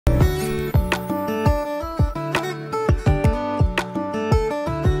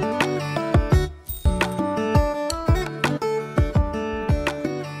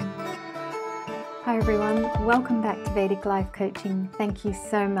Welcome back to Vedic Life Coaching. Thank you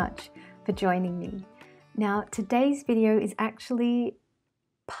so much for joining me. Now, today's video is actually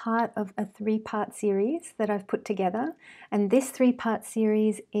part of a three-part series that I've put together, and this three-part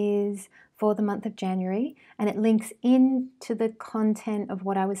series is for the month of January, and it links into the content of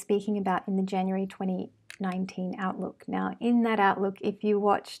what I was speaking about in the January 2019 Outlook. Now, in that Outlook, if you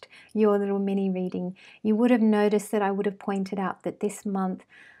watched your little mini reading, you would have noticed that I would have pointed out that this month,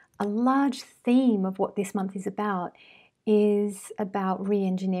 a large theme of what this month is about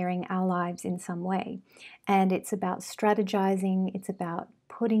re-engineering our lives in some way. And it's about strategizing, it's about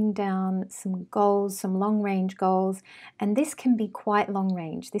putting down some goals, some long-range goals, and this can be quite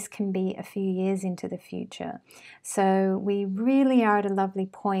long-range. This can be a few years into the future. So we really are at a lovely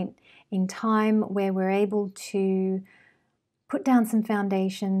point in time where we're able to put down some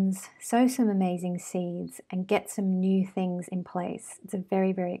foundations, sow some amazing seeds, and get some new things in place. It's a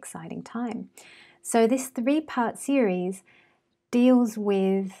very, very exciting time. So this three-part series deals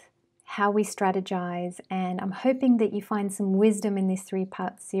with how we strategize, and I'm hoping that you find some wisdom in this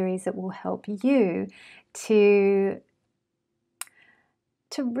three-part series that will help you to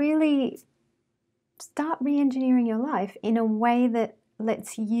really start re-engineering your life in a way that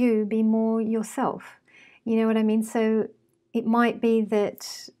lets you be more yourself. You know what I mean? So it might be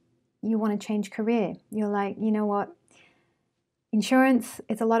that you want to change career. You're like, you know what? Insurance,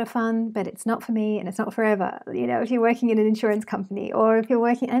 it's a lot of fun, but it's not for me and it's not forever. You know, if you're working in an insurance company, or if you're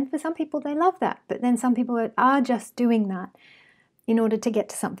working, and for some people they love that, but then some people are just doing that in order to get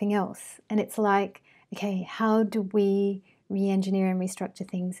to something else. And it's like, okay, how do we re-engineer and restructure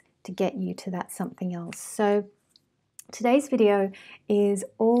things to get you to that something else? So today's video is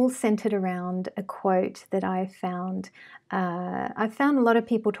all centered around a quote that I found. I've found a lot of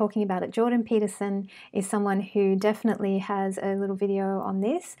people talking about it. Jordan Peterson is someone who definitely has a little video on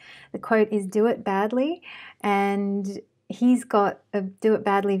this. The quote is "Do it badly," and he's got a "Do it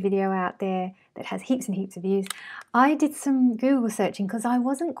badly" video out there that has heaps and heaps of views. I did some Google searching because I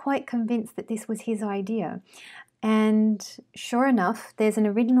wasn't quite convinced that this was his idea. And sure enough, there's an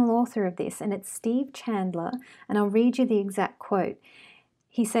original author of this, and it's Steve Chandler, and I'll read you the exact quote.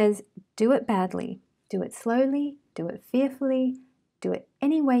 He says, "Do it badly, do it slowly, do it fearfully, do it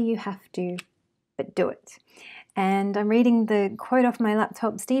any way you have to, but do it." And I'm reading the quote off my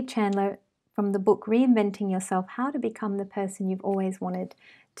laptop, Steve Chandler, from the book Reinventing Yourself, How to Become the Person You've Always Wanted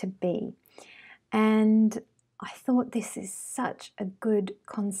to Be. And I thought this is such a good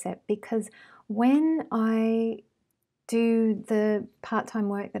concept, because when I do the part-time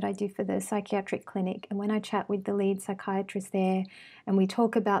work that I do for the psychiatric clinic, and when I chat with the lead psychiatrist there, and we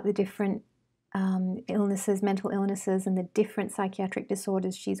talk about the different illnesses, mental illnesses, and the different psychiatric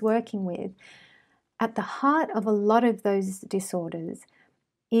disorders she's working with, at the heart of a lot of those disorders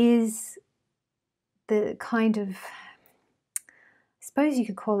is the kind of, I suppose you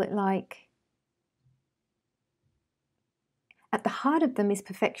could call it like, at the heart of them is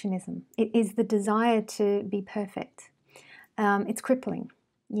perfectionism. It is the desire to be perfect. It's crippling.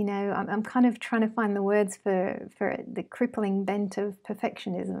 You know, I'm kind of trying to find the words for the crippling bent of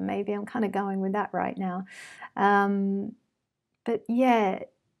perfectionism. Maybe I'm kind of going with that right now. But yeah,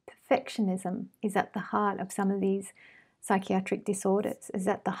 perfectionism is at the heart of some of these psychiatric disorders, is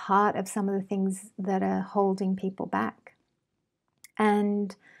at the heart of some of the things that are holding people back.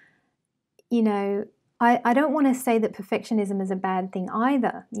 And, you know, I don't want to say that perfectionism is a bad thing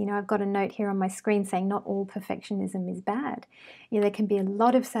either. You know, I've got a note here on my screen saying not all perfectionism is bad. You know, there can be a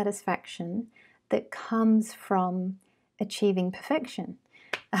lot of satisfaction that comes from achieving perfection.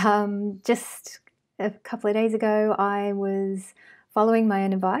 Just a couple of days ago, I was following my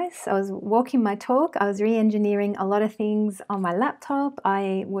own advice. I was walking my talk. I was re-engineering a lot of things on my laptop.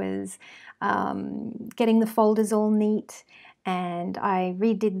 I was getting the folders all neat, and I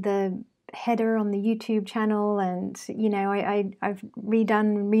redid the header on the YouTube channel, and you know, I've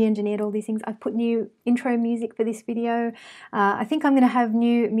redone and re-engineered all these things. I've put new intro music for this video. I think I'm going to have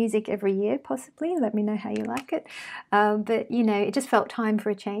new music every year, possibly. Let me know how you like it. But you know, it just felt time for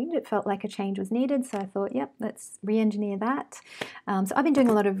a change. It felt like a change was needed, so I thought, yep, let's re-engineer that. So I've been doing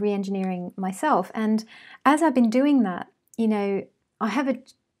a lot of re-engineering myself, and as I've been doing that, you know, I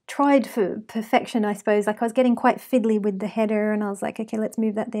haven't tried for perfection, I suppose. Like, I was getting quite fiddly with the header, and I was like, okay, let's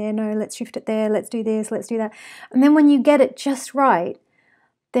move that there, no, let's shift it there, let's do this, let's do that. And then when you get it just right,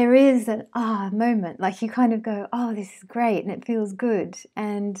 there is an moment, like you kind of go, oh, this is great, and it feels good.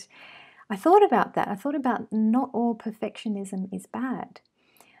 And I thought about that. I thought about not all perfectionism is bad,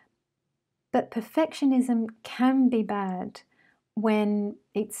 but perfectionism can be bad when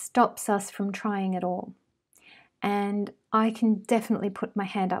it stops us from trying at all. And I can definitely put my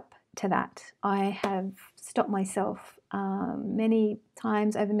hand up to that. I have stopped myself many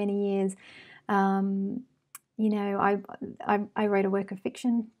times over many years. You know, I wrote a work of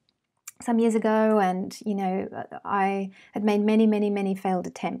fiction some years ago, and you know, I had made many failed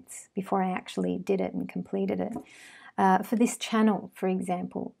attempts before I actually did it and completed it. For this channel, for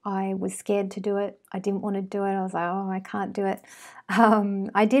example, I was scared to do it. I didn't want to do it. I was like, oh, I can't do it.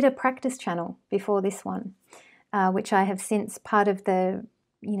 I did a practice channel before this one, which I have since, part of the,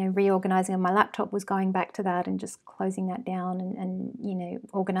 you know, reorganizing on my laptop was going back to that and just closing that down and you know,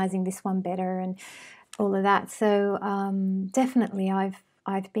 organizing this one better and all of that. So definitely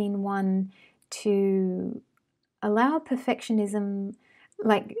I've been one to allow perfectionism,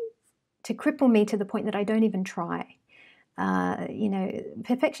 like, to cripple me to the point that I don't even try. You know,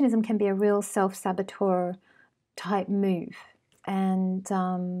 perfectionism can be a real self-saboteur type move, and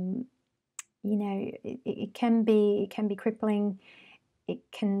you know, it can be crippling. It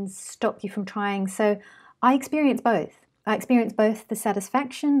can stop you from trying. So I experience both. I experience both the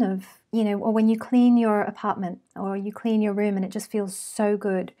satisfaction of, you know, or when you clean your apartment or you clean your room and it just feels so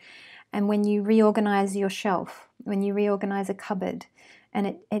good. And when you reorganize your shelf, when you reorganize a cupboard,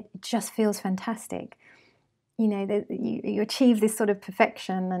 and it just feels fantastic. You know, you achieve this sort of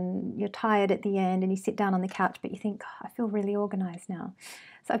perfection and you're tired at the end and you sit down on the couch, but you think, oh, I feel really organized now.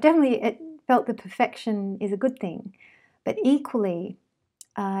 So I've definitely felt that perfection is a good thing, but equally,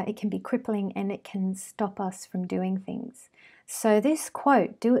 it can be crippling and it can stop us from doing things. So this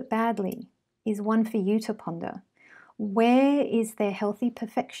quote, "Do it badly," is one for you to ponder. Where is there healthy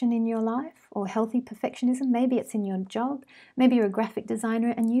perfection in your life, or healthy perfectionism? Maybe it's in your job. Maybe you're a graphic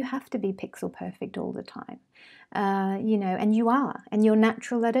designer and you have to be pixel perfect all the time. You know, and you are, and you're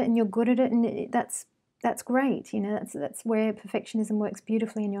natural at it and you're good at it, and that's great. You know, that's where perfectionism works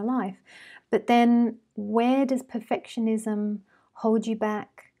beautifully in your life. But then where does perfectionism hold you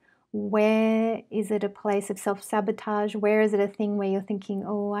back? Where is it a place of self-sabotage? Where is it a thing where you're thinking,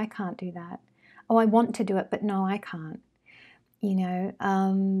 oh, I can't do that. Oh, I want to do it, but no, I can't. You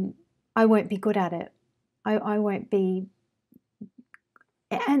know, I won't be good at it. I won't be.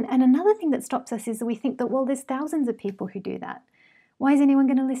 And another thing that stops us is that we think that, well, there's thousands of people who do that. Why is anyone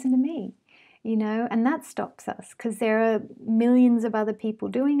going to listen to me? You know, and that stops us because there are millions of other people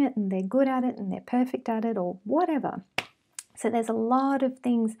doing it and they're good at it and they're perfect at it or whatever. So there's a lot of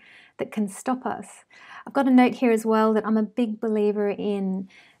things that can stop us. I've got a note here as well that I'm a big believer in.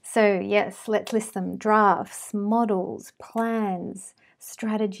 So yes, let's list them: drafts, models, plans,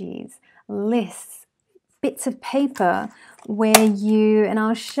 strategies, lists, bits of paper where you, and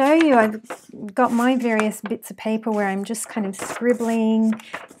I'll show you, I've got my various bits of paper where I'm just kind of scribbling,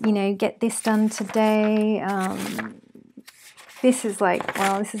 you know, get this done today. This is like,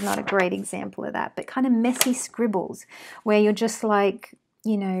 well, this is not a great example of that, but kind of messy scribbles where you're just like,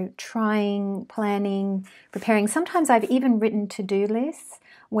 you know, trying, planning, preparing. Sometimes I've even written to-do lists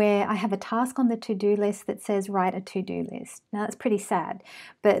where I have a task on the to-do list that says write a to-do list. Now that's pretty sad,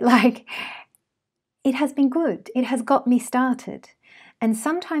 but like, it has been good. It has got me started. And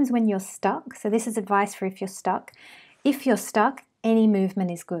sometimes when you're stuck, so this is advice for if you're stuck, any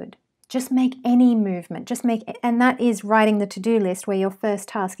movement is good. Just make any movement, and that is writing the to-do list where your first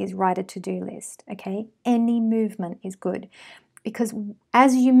task is write a to-do list, okay? Any movement is good because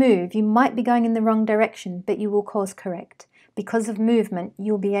as you move, you might be going in the wrong direction, but you will course correct. Because of movement,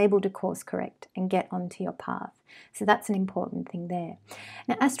 you'll be able to course correct and get onto your path. So that's an important thing there.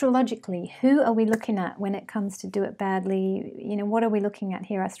 Now, astrologically, who are we looking at when it comes to do it badly? You know, what are we looking at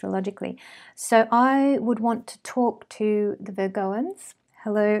here astrologically? So I would want to talk to the Virgoans.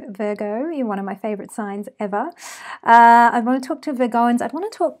 Hello, Virgo. You're one of my favorite signs ever. I want to talk to Virgoans. I'd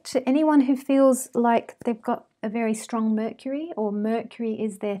want to talk to anyone who feels like they've got a very strong Mercury, or Mercury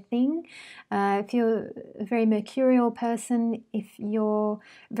is their thing. If you're a very mercurial person, if you're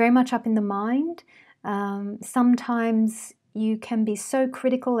very much up in the mind, sometimes you can be so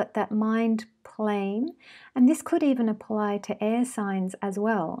critical at that mind plane. And this could even apply to air signs as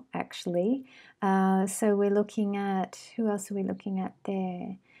well, actually. So we're looking at, who else are we looking at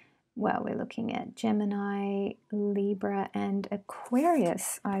there? Well, we're looking at Gemini, Libra, and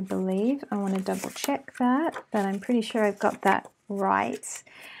Aquarius, I believe. I want to double check that, but I'm pretty sure I've got that right.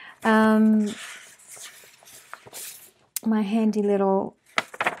 My handy little,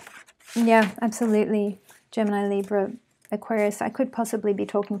 yeah, absolutely, Gemini, Libra, Aquarius. I could possibly be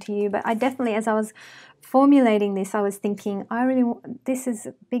talking to you, but I definitely, as I was formulating this, I was thinking, this is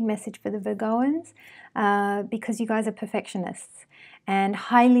a big message for the Virgoans because you guys are perfectionists and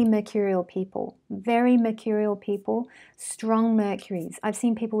highly mercurial people, very mercurial people, strong Mercuries. I've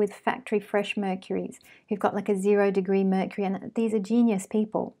seen people with factory fresh Mercuries who've got like a 0 degree Mercury, and these are genius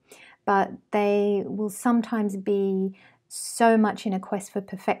people. but they will sometimes be so much in a quest for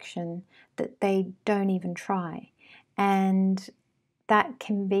perfection that they don't even try. And that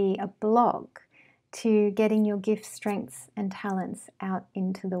can be a block to getting your gifts, strengths, and talents out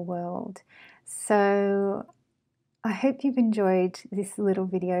into the world. So I hope you've enjoyed this little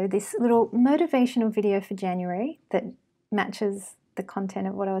video, this little motivational video for January that matches the content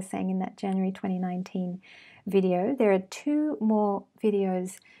of what I was saying in that January 2019 video. There are 2 more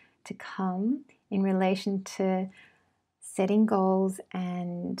videos to come in relation to setting goals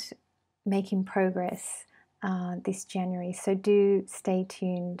and making progress this January. So do stay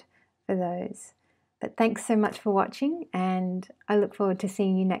tuned for those. But thanks so much for watching, and I look forward to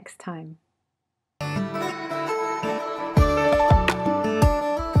seeing you next time.